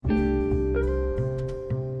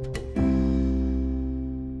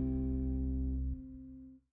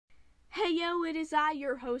it is I,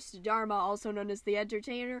 your host, Dharma, also known as The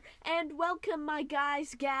Entertainer, and welcome my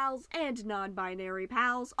guys, gals, and non-binary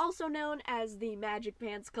pals, also known as the Magic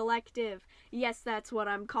Pants Collective. Yes, that's what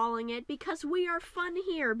I'm calling it, because we are fun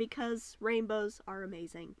here, because rainbows are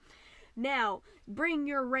amazing. Now, bring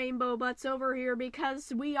your rainbow butts over here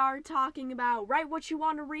because we are talking about write what you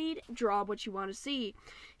want to read, draw what you want to see.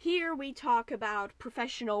 Here we talk about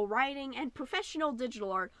professional writing and professional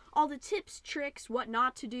digital art, all the tips, tricks, what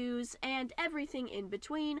not to do's, and everything in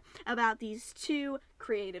between about these two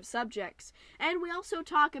creative subjects. And we also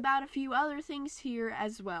talk about a few other things here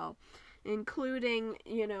as well, including,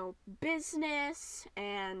 business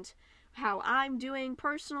and how I'm doing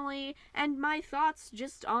personally, and my thoughts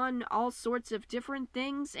just on all sorts of different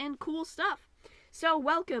things and cool stuff. So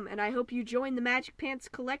welcome, and I hope you join the Magic Pants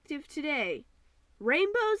Collective today.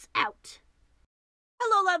 Rainbows out!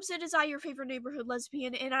 Hello loves, it is I, your favorite neighborhood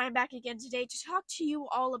lesbian, and I'm back again today to talk to you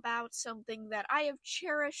all about something that I have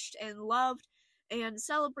cherished and loved and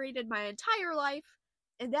celebrated my entire life,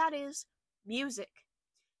 and that is music.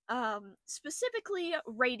 Specifically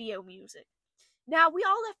radio music. Now, we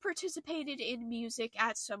all have participated in music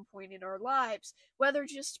at some point in our lives, whether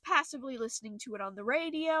just passively listening to it on the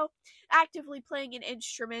radio, actively playing an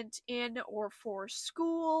instrument in or for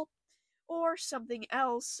school, or something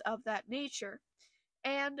else of that nature.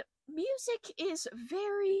 And music is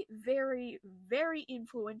very, very, very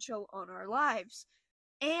influential on our lives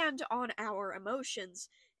and on our emotions.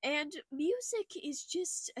 And music is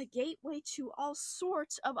just a gateway to all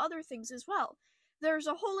sorts of other things as well. There's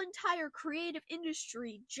a whole entire creative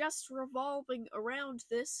industry just revolving around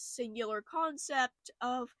this singular concept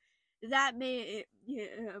of that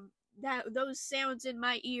those sounds in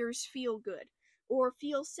my ears feel good, or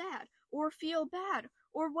feel sad, or feel bad,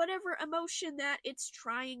 or whatever emotion that it's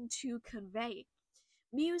trying to convey.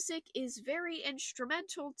 Music is very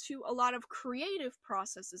instrumental to a lot of creative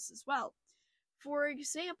processes as well. For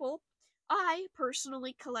example, I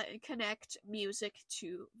personally connect music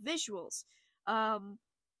to visuals.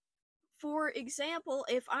 For example,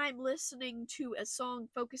 if I'm listening to a song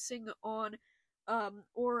focusing on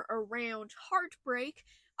or around heartbreak,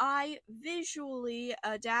 I visually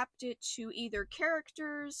adapt it to either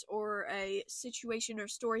characters or a situation or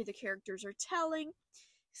story the characters are telling,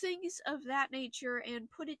 things of that nature,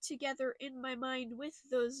 and put it together in my mind with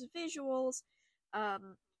those visuals,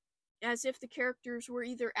 as if the characters were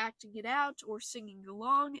either acting it out or singing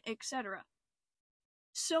along, etc.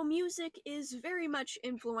 So music is very much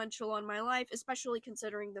influential on my life, especially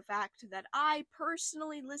considering the fact that I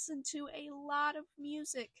personally listen to a lot of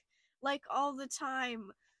music, like all the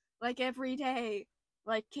time, like every day,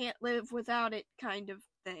 like can't live without it kind of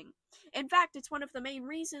thing. In fact, it's one of the main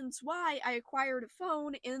reasons why I acquired a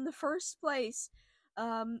phone in the first place,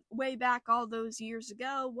 way back all those years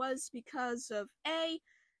ago, was because of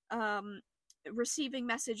receiving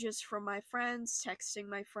messages from my friends, texting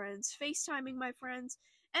my friends, FaceTiming my friends,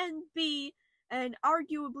 and B, and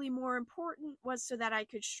arguably more important, was so that I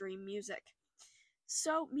could stream music.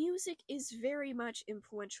 So music is very much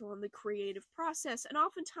influential in the creative process, and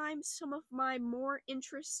oftentimes some of my more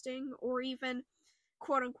interesting or even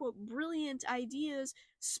quote-unquote brilliant ideas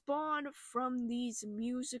spawn from these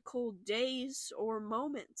musical days or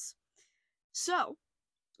moments. So,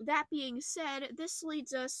 that being said, this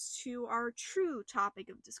leads us to our true topic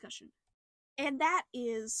of discussion, and that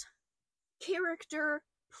is character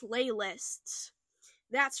playlists.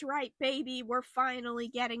 That's right, baby, we're finally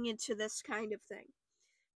getting into this kind of thing.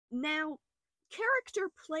 Now, character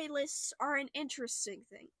playlists are an interesting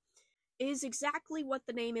thing. It is exactly what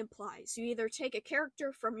the name implies. You either take a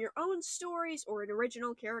character from your own stories or an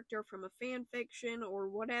original character from a fan fiction or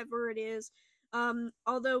whatever it is.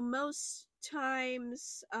 Although most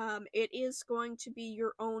times it is going to be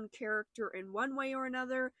your own character in one way or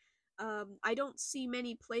another. I don't see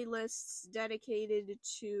many playlists dedicated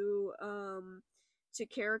to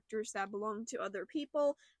characters that belong to other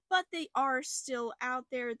people, but they are still out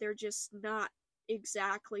there. They're just not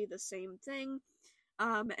exactly the same thing,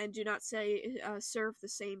 and do not serve the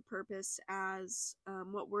same purpose as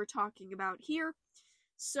what we're talking about here.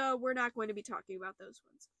 So we're not going to be talking about those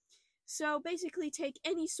ones. So basically take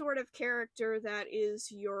any sort of character that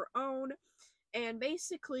is your own, and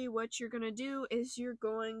basically what you're going to do is you're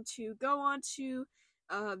going to go onto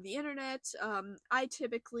the internet. I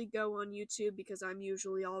typically go on YouTube because I'm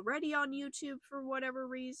usually already on YouTube for whatever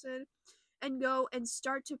reason, and go and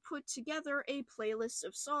start to put together a playlist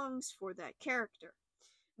of songs for that character.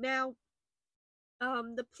 Now,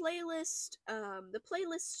 the playlist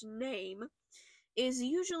name is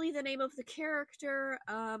usually the name of the character.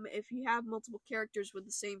 If you have multiple characters with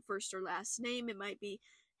the same first or last name, it might be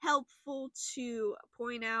helpful to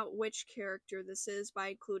point out which character this is by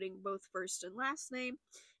including both first and last name.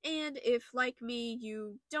 And if, like me,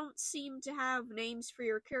 you don't seem to have names for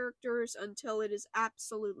your characters until it is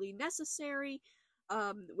absolutely necessary,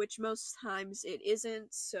 which most times it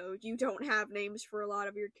isn't, so you don't have names for a lot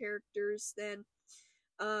of your characters, then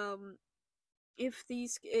if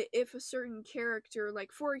a certain character,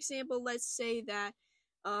 like for example, let's say that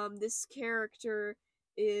this character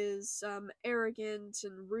is arrogant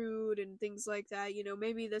and rude and things like that,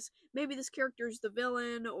 maybe this character is the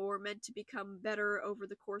villain or meant to become better over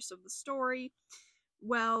the course of the story.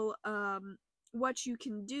 Well, what you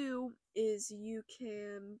can do is you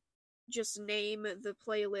can just name the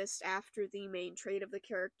playlist after the main trait of the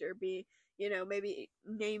character. Maybe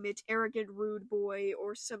name it Arrogant Rude Boy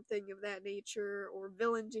or something of that nature, or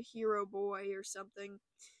Villain to Hero Boy or something.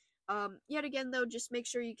 Yet again, though, just make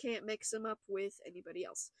sure you can't mix them up with anybody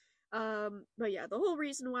else. But yeah, the whole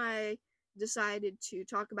reason why I decided to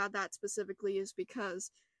talk about that specifically is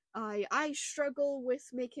because I struggle with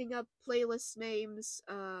making up playlist names.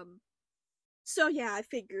 So yeah, I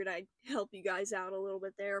figured I'd help you guys out a little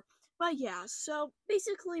bit there. But yeah, so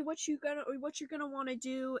basically what you're gonna want to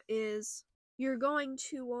do is you're going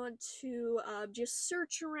to want to just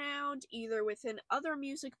search around either within other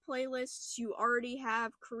music playlists you already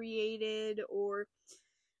have created, or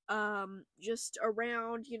just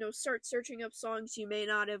around, start searching up songs you may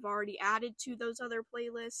not have already added to those other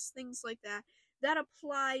playlists, things like that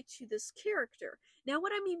apply to this character. Now,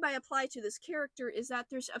 what I mean by apply to this character is that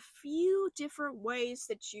there's a few different ways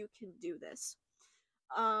that you can do this.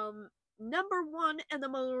 Number one, and the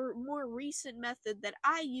more recent method that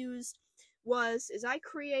I used is I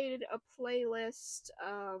created a playlist.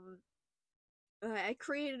 I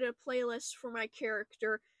created a playlist for my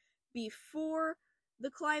character before the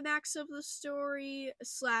climax of the story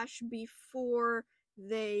 / before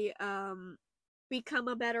they become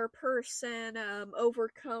a better person,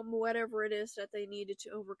 overcome whatever it is that they needed to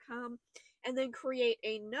overcome, and then create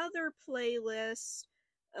another playlist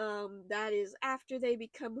that is after they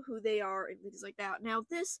become who they are and things like that. Now,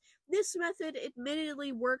 this method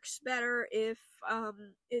admittedly works better if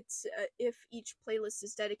if each playlist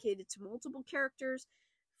is dedicated to multiple characters.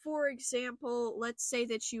 For example, let's say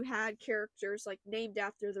that you had characters like named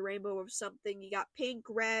after the rainbow of something. You got pink,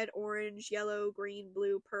 red, orange, yellow, green,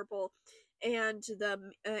 blue, purple, and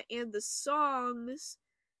the songs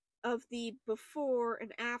of the before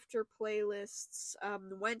and after playlists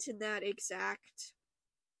went in that exact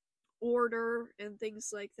order and things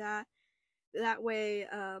like that. That way,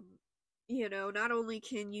 not only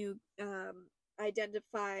can you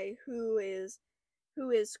identify who is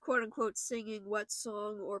quote unquote singing what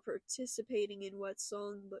song or participating in what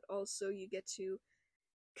song, but also you get to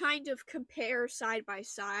kind of compare side by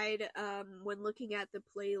side when looking at the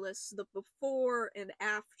playlist, the before and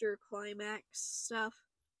after climax stuff.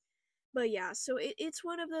 But yeah, so it's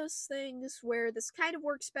one of those things where this kind of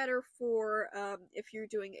works better for if you're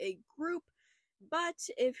doing a group, but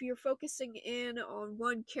if you're focusing in on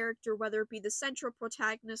one character, whether it be the central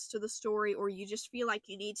protagonist to the story, or you just feel like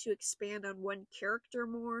you need to expand on one character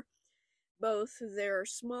more, both their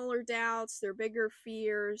smaller doubts, their bigger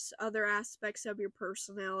fears, other aspects of your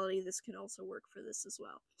personality, this can also work for this as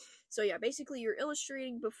well. So yeah, basically you're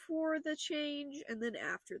illustrating before the change and then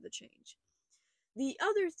after the change. The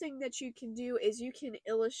other thing that you can do is you can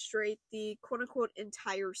illustrate the quote-unquote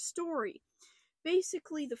entire story.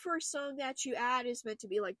 Basically, the first song that you add is meant to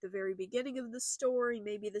be like the very beginning of the story.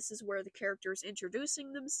 Maybe this is where the character is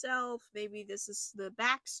introducing themselves. Maybe this is the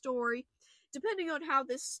backstory, depending on how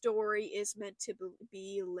this story is meant to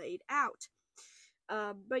be laid out.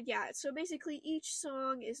 But yeah, so basically each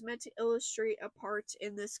song is meant to illustrate a part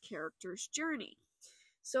in this character's journey.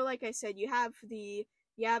 So like I said, you have the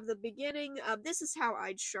beginning. This is how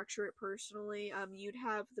I'd structure it personally. You'd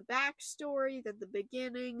have the backstory, then the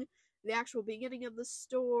beginning, the actual beginning of the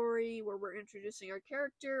story where we're introducing our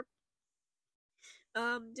character.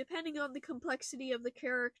 Depending on the complexity of the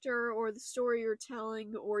character or the story you're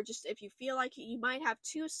telling, or just if you feel like it, you might have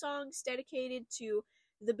 2 songs dedicated to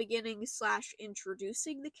the beginning /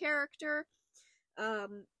 introducing the character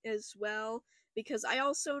as well. Because I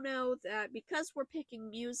also know that because we're picking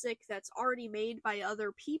music that's already made by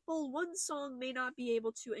other people, one song may not be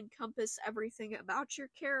able to encompass everything about your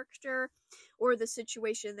character or the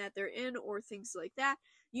situation that they're in or things like that.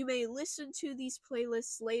 You may listen to these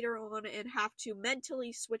playlists later on and have to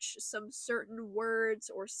mentally switch some certain words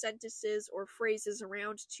or sentences or phrases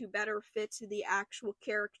around to better fit the actual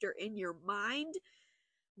character in your mind.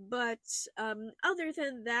 But other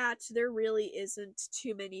than that, there really isn't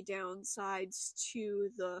too many downsides to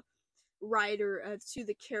the writer to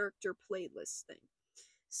the character playlist thing.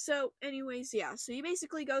 So, anyways, yeah. So you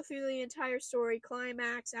basically go through the entire story,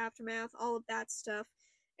 climax, aftermath, all of that stuff,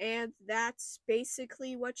 and that's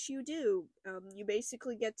basically what you do. You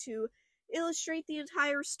basically get to illustrate the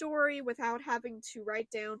entire story without having to write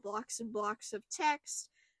down blocks and blocks of text.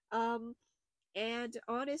 And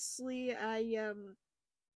honestly, I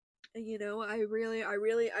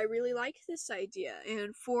really like this idea.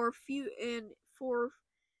 And for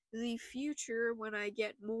the future, when I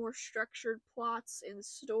get more structured plots and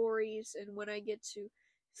stories, and when I get to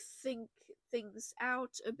think things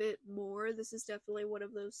out a bit more, this is definitely one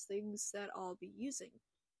of those things that I'll be using.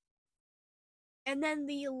 And then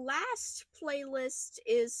the last playlist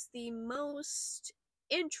is the most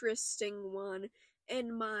interesting one,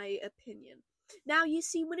 in my opinion. Now, you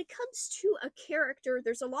see, when it comes to a character,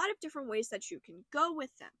 there's a lot of different ways that you can go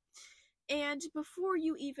with them. And before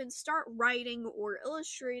you even start writing or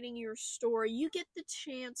illustrating your story, you get the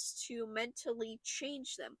chance to mentally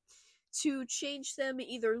change them. To change them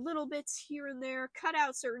either little bits here and there, cut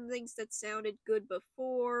out certain things that sounded good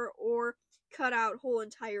before, or cut out whole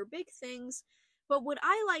entire big things. But what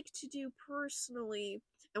I like to do personally,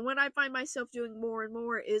 and what I find myself doing more and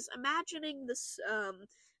more, is imagining the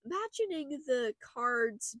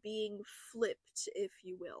cards being flipped, if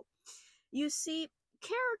you will. You see,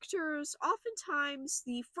 characters, oftentimes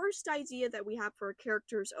the first idea that we have for a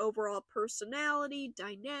character's overall personality,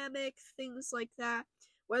 dynamic, things like that,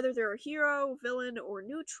 whether they're a hero, villain, or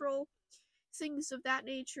neutral, things of that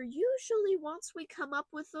nature, usually once we come up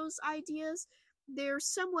with those ideas, they're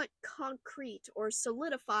somewhat concrete or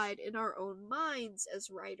solidified in our own minds as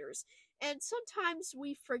writers. And sometimes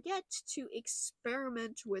we forget to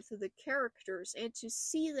experiment with the characters and to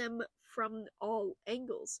see them from all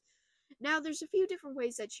angles. Now, there's a few different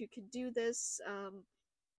ways that you can do this.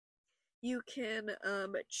 You can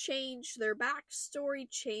change their backstory,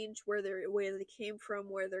 change where they came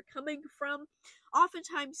from, where they're coming from.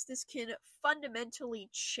 Oftentimes, this can fundamentally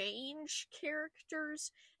change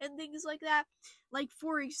characters and things like that. Like,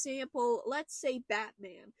 for example, let's say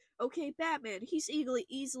Batman. Okay, Batman, he's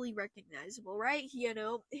easily recognizable, right? You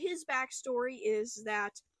know, his backstory is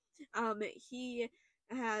that he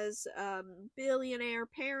has billionaire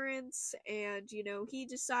parents, and he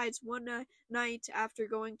decides one night after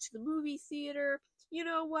going to the movie theater, you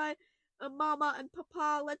know what, Mama and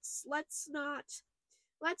Papa, let's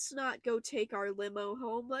not go take our limo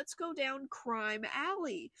home. Let's go down crime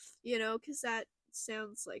alley, because that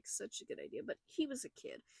sounds like such a good idea. But he was a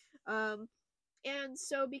kid, and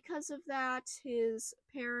so because of that, his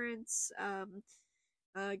parents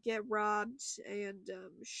get robbed and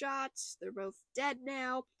shot. They're both dead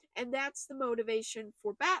now, and that's the motivation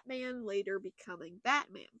for Batman later becoming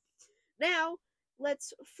Batman. Now,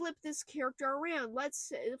 let's flip this character around.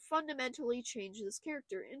 Let's fundamentally change this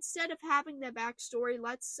character. Instead of having that backstory,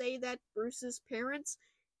 let's say that Bruce's parents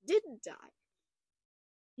didn't die.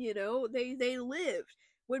 They lived.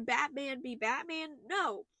 Would Batman be Batman?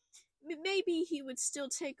 No. Maybe he would still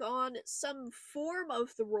take on some form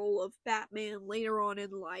of the role of Batman later on in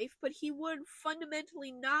life, but he would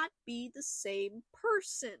fundamentally not be the same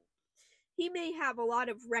person. He may have a lot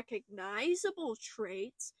of recognizable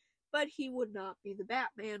traits, but he would not be the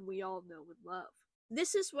Batman we all know and love.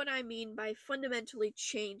 This is what I mean by fundamentally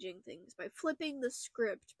changing things, by flipping the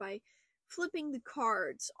script, by flipping the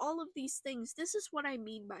cards, all of these things. This is what I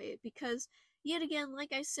mean by it, because, yet again,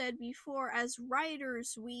 like I said before, as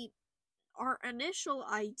writers, our initial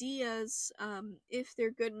ideas, if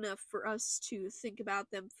they're good enough for us to think about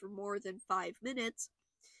them for more than 5 minutes,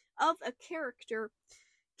 of a character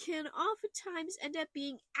can oftentimes end up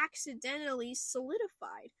being accidentally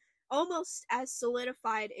solidified. Almost as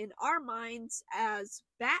solidified in our minds as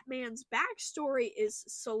Batman's backstory is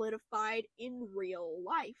solidified in real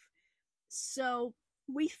life. So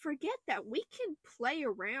we forget that we can play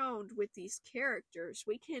around with these characters.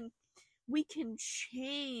 We can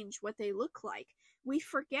change what they look like. We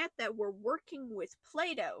forget that we're working with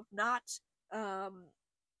Play-Doh, not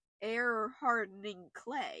air hardening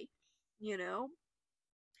clay,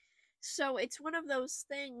 So it's one of those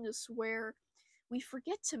things where we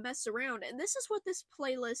forget to mess around, and this is what this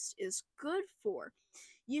playlist is good for.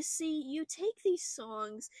 You see, you take these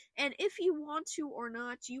songs, and if you want to or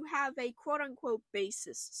not, you have a quote-unquote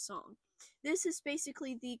basis song. This is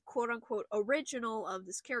basically the quote-unquote original of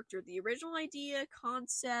this character. The original idea,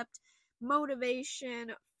 concept,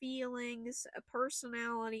 motivation, feelings,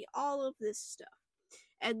 personality, all of this stuff.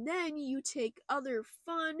 And then you take other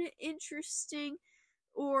fun, interesting,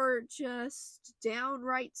 or just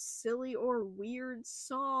downright silly or weird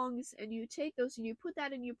songs, and you take those and you put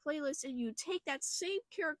that in your playlist, and you take that same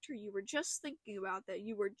character you were just thinking about, that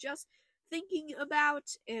you were just thinking about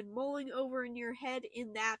and mulling over in your head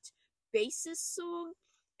in that basis song,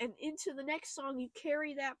 and into the next song you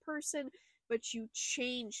carry that person, but you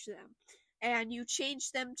change them. And you change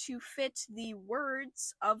them to fit the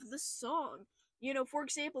words of the song. You know, for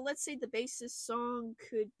example, let's say the basis song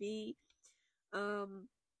could be um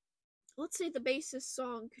let's say the basis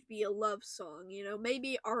song could be a love song. You know,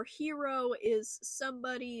 maybe our hero is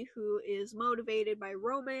somebody who is motivated by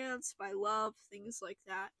romance, by love, things like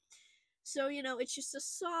that. So, you know, it's just a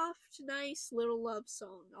soft, nice little love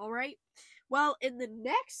song, alright? Well, in the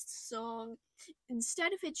next song,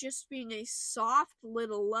 instead of it just being a soft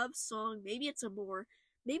little love song, maybe it's a more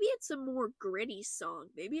gritty song.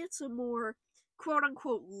 Maybe it's a more quote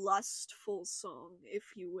unquote lustful song, if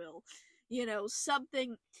you will. You know,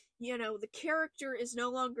 something, you know, the character is no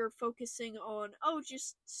longer focusing on, oh,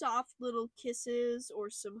 just soft little kisses or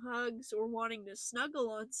some hugs or wanting to snuggle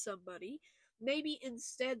on somebody. Maybe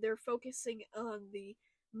instead they're focusing on the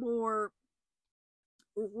more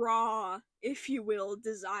raw, if you will,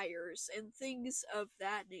 desires and things of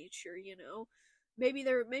that nature, you know. Maybe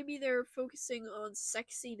they're focusing on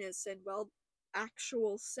sexiness and, well,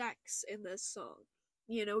 actual sex in this song.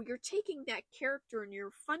 You know, you're taking that character and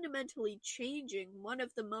you're fundamentally changing one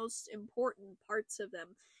of the most important parts of them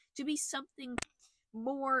to be something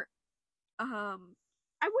more I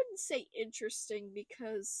wouldn't say interesting,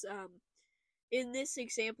 because in this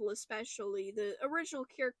example especially, the original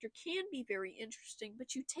character can be very interesting,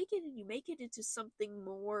 but you take it and you make it into something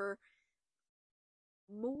more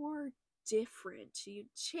different. You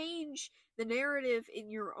change the narrative in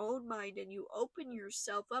your own mind, and you open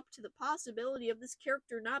yourself up to the possibility of this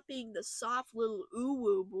character not being the soft little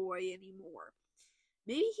ooh-woo boy anymore.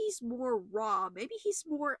 Maybe he's more raw, maybe he's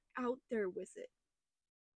more out there with it.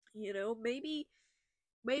 You know, maybe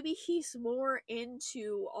he's more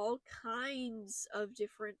into all kinds of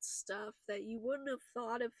different stuff that you wouldn't have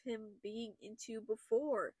thought of him being into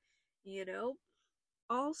before. You know,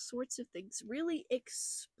 all sorts of things. Really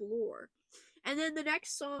explore. And then the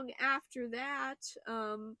next song after that,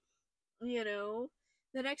 you know,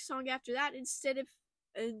 the next song after that, instead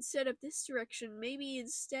of this direction, maybe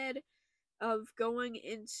instead of going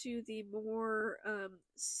into the more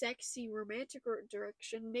sexy romantic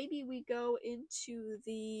direction, maybe we go into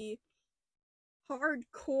the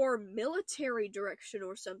hardcore military direction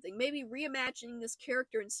or something. Maybe reimagining this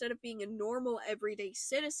character, instead of being a normal everyday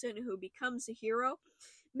citizen who becomes a hero,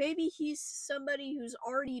 maybe he's somebody who's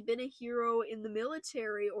already been a hero in the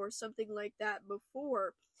military or something like that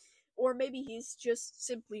before. Or maybe he's just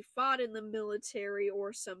simply fought in the military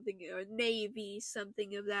or something, or navy,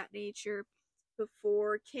 something of that nature,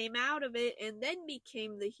 before, came out of it, and then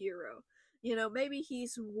became the hero. You know, maybe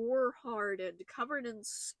he's war hardened, covered in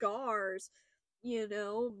scars. You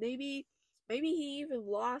know, maybe he even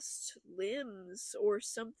lost limbs or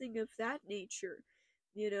something of that nature.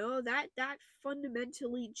 You know, that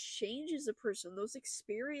fundamentally changes a person. Those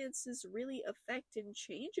experiences really affect and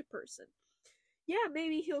change a person. Yeah,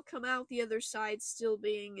 maybe he'll come out the other side still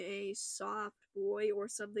being a soft boy or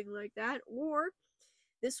something like that, or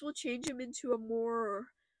this will change him into a more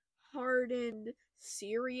hardened,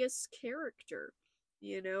 serious character.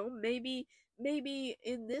 You know, maybe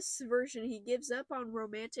in this version he gives up on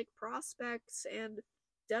romantic prospects and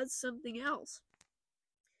does something else.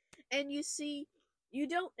 And you see, you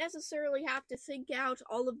don't necessarily have to think out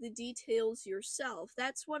all of the details yourself.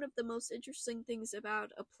 That's one of the most interesting things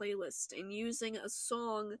about a playlist, and using a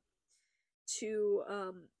song to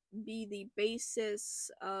be the basis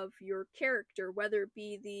of your character, whether it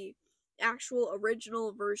be the actual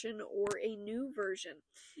original version or a new version,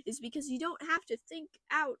 is because you don't have to think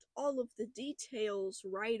out all of the details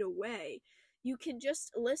right away. You can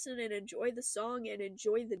just listen and enjoy the song and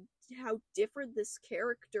enjoy how different this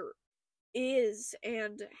character is,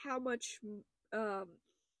 and um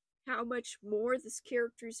how much more this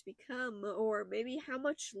character's become, or maybe how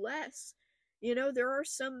much less. You know, there are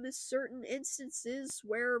some certain instances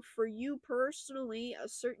where, for you personally, a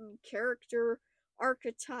certain character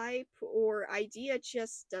archetype or idea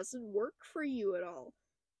just doesn't work for you at all.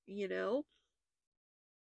 You know?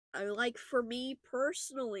 Like, for me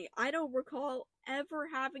personally, I don't recall ever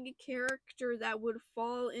having a character that would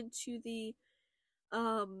fall into the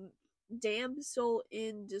um damsel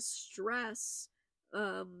in distress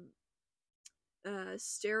um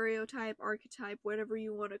stereotype, archetype, whatever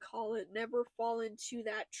you want to call it, never fall into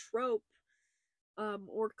that trope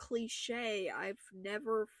or cliche. I've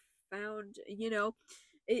never found, you know,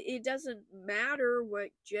 it doesn't matter what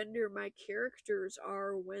gender my characters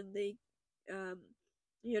are when they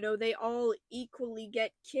they all equally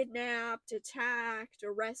get kidnapped, attacked,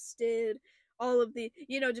 arrested, all of the,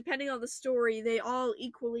 depending on the story, they all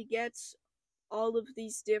equally get all of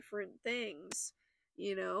these different things,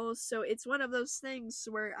 so it's one of those things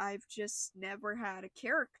where I've just never had a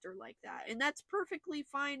character like that, and that's perfectly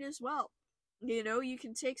fine as well. You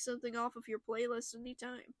can take something off of your playlist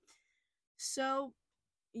anytime. So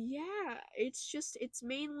yeah, it's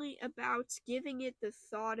mainly about giving it the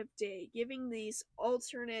thought of day, giving these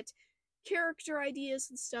alternate character ideas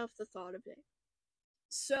and stuff the thought of day.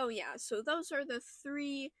 So yeah, so those are the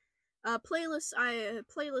three playlist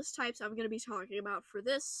types I'm going to be talking about for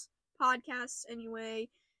this podcast anyway.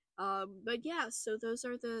 But yeah, so those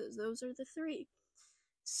are the three.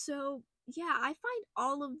 So yeah, I find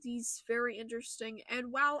all of these very interesting,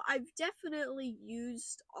 and while I've definitely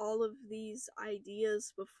used all of these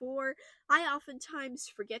ideas before, I oftentimes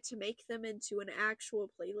forget to make them into an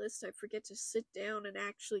actual playlist. I forget to sit down and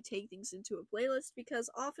actually take things into a playlist because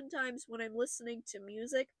oftentimes when I'm listening to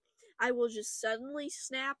music, I will just suddenly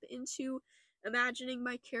snap into imagining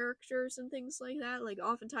my characters and things like that. Like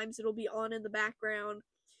oftentimes it'll be on in the background,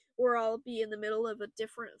 or I'll be in the middle of a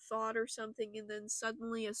different thought or something, and then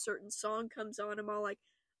suddenly a certain song comes on, and I'm all like,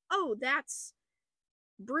 oh, that's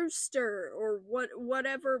Brewster, or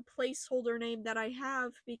whatever placeholder name that I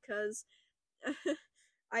have, because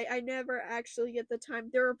I never actually get the time.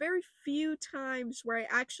 There are very few times where I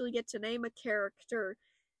actually get to name a character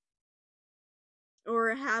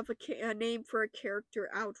or have a name for a character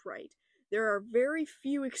outright. There are very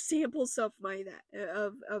few examples of that.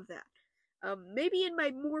 Maybe in my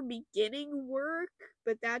more beginning work,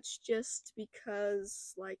 but that's just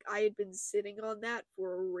because like I had been sitting on that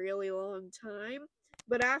for a really long time.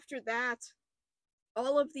 But after that,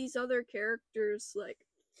 all of these other characters, like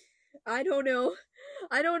I don't know,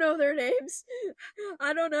 I don't know their names.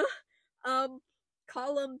 I don't know. Um,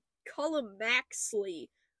 call him Maxley.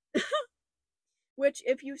 Which,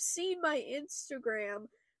 if you've seen my Instagram,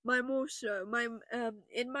 my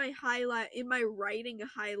in my writing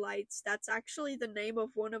highlights, that's actually the name of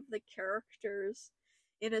one of the characters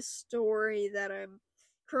in a story that I'm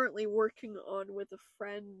currently working on with a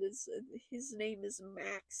friend. His name is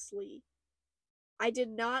Maxley. I did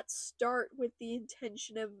not start with the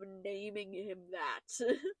intention of naming him that.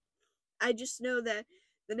 I just know that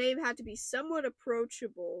the name had to be somewhat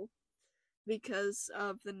approachable because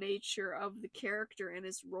of the nature of the character and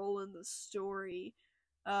his role in the story.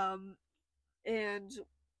 And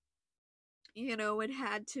it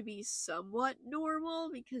had to be somewhat normal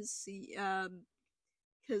because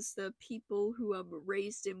the people who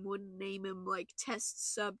raised him wouldn't name him like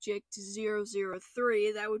test subject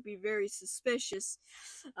 003. That would be very suspicious,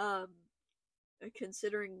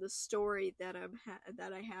 considering the story that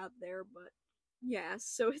that I have there. But yeah,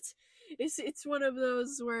 so it's one of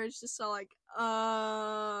those where it's just all like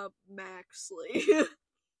Maxley.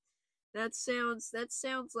 that sounds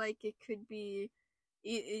like it could be,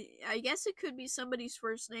 I guess it could be somebody's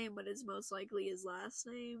first name, but it's most likely his last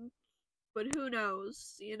name. But who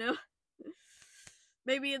knows,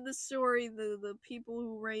 Maybe in the story, the people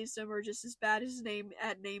who raised him are just as bad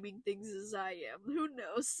at naming things as I am. Who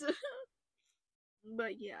knows?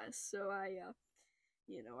 But yeah, so I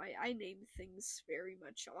name things very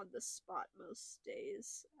much on the spot most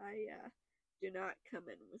days. I do not come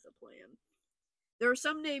in with a plan. There are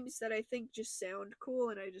some names that I think just sound cool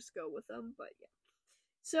and I just go with them, but yeah.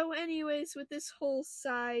 So anyways, with this whole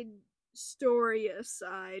side story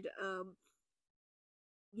aside,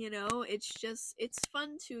 it's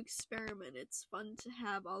fun to experiment. It's fun to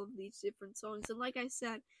have all of these different songs. And like I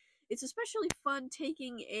said, it's especially fun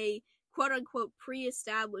taking a quote unquote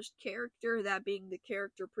pre-established character, that being the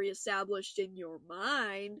character pre-established in your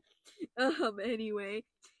mind. Anyway,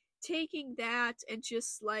 taking that and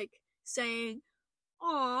just like saying,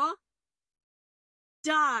 "Aw,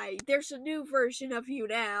 die. There's a new version of you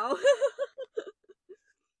now."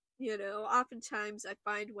 Oftentimes I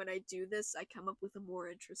find when I do this, I come up with a more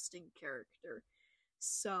interesting character.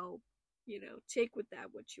 So, take with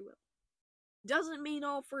that what you will. Doesn't mean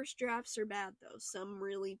all first drafts are bad though. Some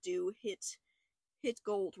really do hit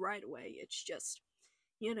gold right away. It's just,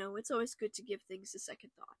 it's always good to give things a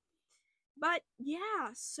second thought. But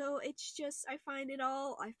yeah, so it's just I find it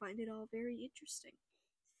all very interesting.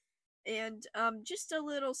 And just a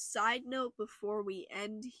little side note before we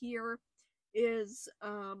end here is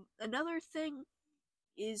another thing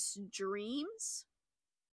is dreams.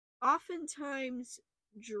 Oftentimes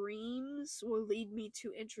dreams will lead me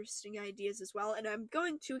to interesting ideas as well, and I'm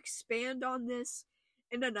going to expand on this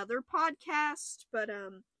in another podcast, but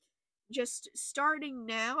just starting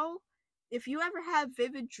now, if you ever have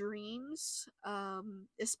vivid dreams,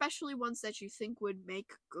 especially ones that you think would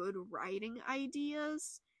make good writing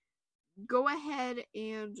ideas, go ahead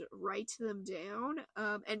and write them down,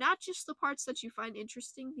 and not just the parts that you find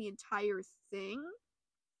interesting, the entire thing.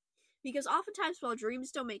 Because oftentimes, while dreams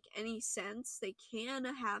don't make any sense, they can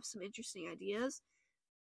have some interesting ideas.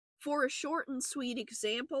 For a short and sweet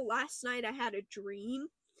example, last night I had a dream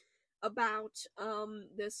about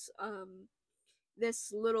this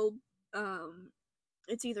little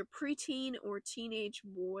it's either preteen or teenage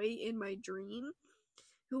boy in my dream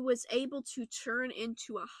who was able to turn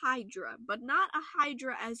into a hydra, but not a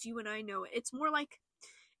hydra as you and I know it. It's more like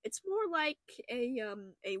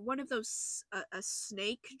a one of those a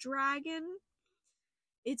snake dragon.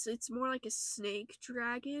 It's more like a snake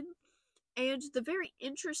dragon. And the very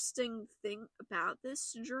interesting thing about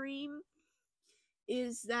this dream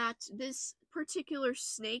is that this particular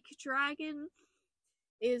snake dragon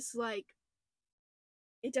is like,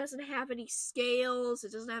 it doesn't have any scales,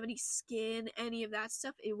 it doesn't have any skin, any of that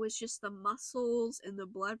stuff. It was just the muscles and the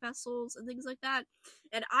blood vessels and things like that.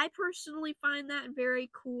 And I personally find that very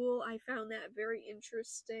cool. I found that very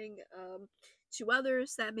interesting. To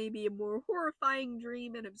others, that may be a more horrifying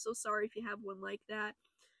dream, and I'm so sorry if you have one like that.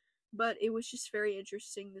 But it was just very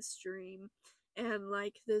interesting, this dream. And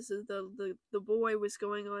like this is the boy was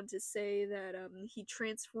going on to say that he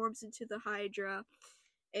transforms into the Hydra,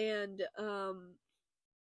 and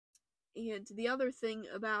the other thing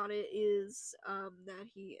about it is that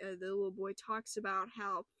the little boy talks about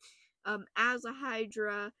how as a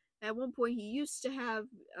Hydra, at one point he used to have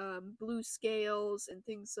blue scales and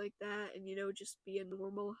things like that, and just be a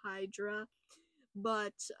normal Hydra,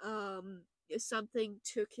 but something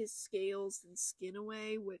took his scales and skin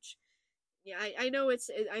away, which, yeah, I know it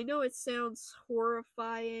sounds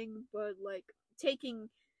horrifying, but like taking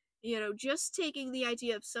just taking the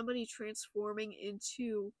idea of somebody transforming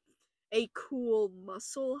into a cool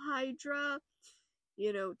muscle Hydra,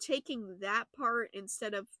 taking that part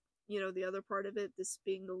instead of the other part of it, this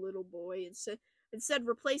being the little boy, instead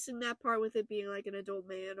replacing that part with it being like an adult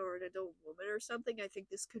man or an adult woman or something. I think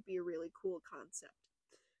this could be a really cool concept.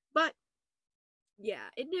 But yeah,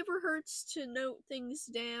 it never hurts to note things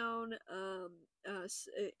down,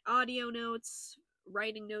 audio notes,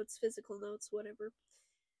 writing notes, physical notes, whatever.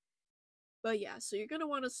 But yeah, so you're going to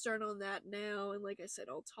want to start on that now, and like I said,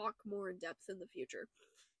 I'll talk more in depth in the future.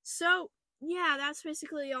 So, yeah, that's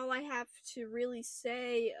basically all I have to really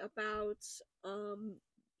say about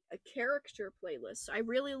a character playlist. I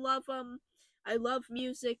really love them. I love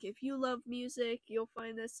music. If you love music, you'll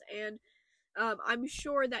find this, and I'm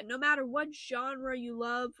sure that no matter what genre you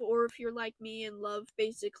love, or if you're like me and love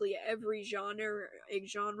basically every genre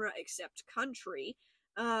except country,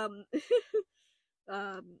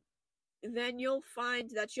 then you'll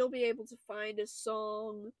find that you'll be able to find a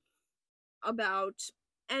song about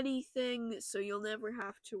anything, so you'll never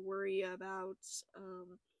have to worry about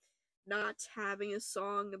not having a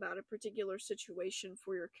song about a particular situation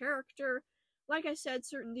for your character. Like I said,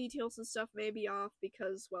 certain details and stuff may be off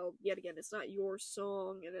because, well, yet again, it's not your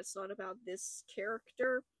song and it's not about this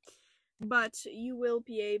character, but you will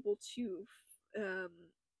be able to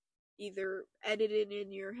either edit it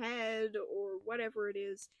in your head or whatever it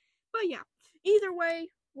is. But yeah, either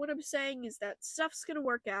way, what I'm saying is that stuff's gonna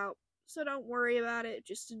work out, so don't worry about it.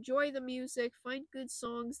 Just enjoy the music, find good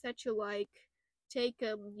songs that you like, take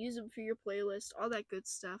them, use them for your playlist, all that good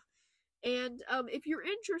stuff. And if you're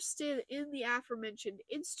interested in the aforementioned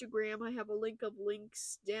Instagram, I have a link of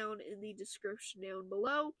links down in the description down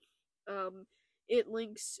below. It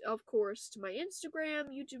links, of course, to my Instagram,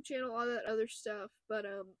 YouTube channel, all that other stuff. But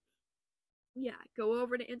yeah, go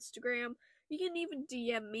over to Instagram. You can even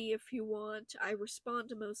DM me if you want. I respond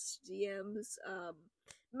to most DMs.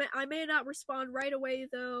 I may not respond right away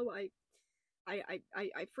though.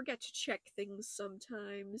 I forget to check things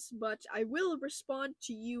sometimes, but I will respond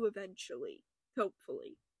to you eventually,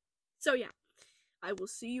 hopefully. So yeah, I will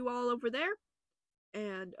see you all over there,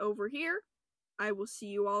 and over here, I will see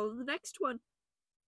you all in the next one.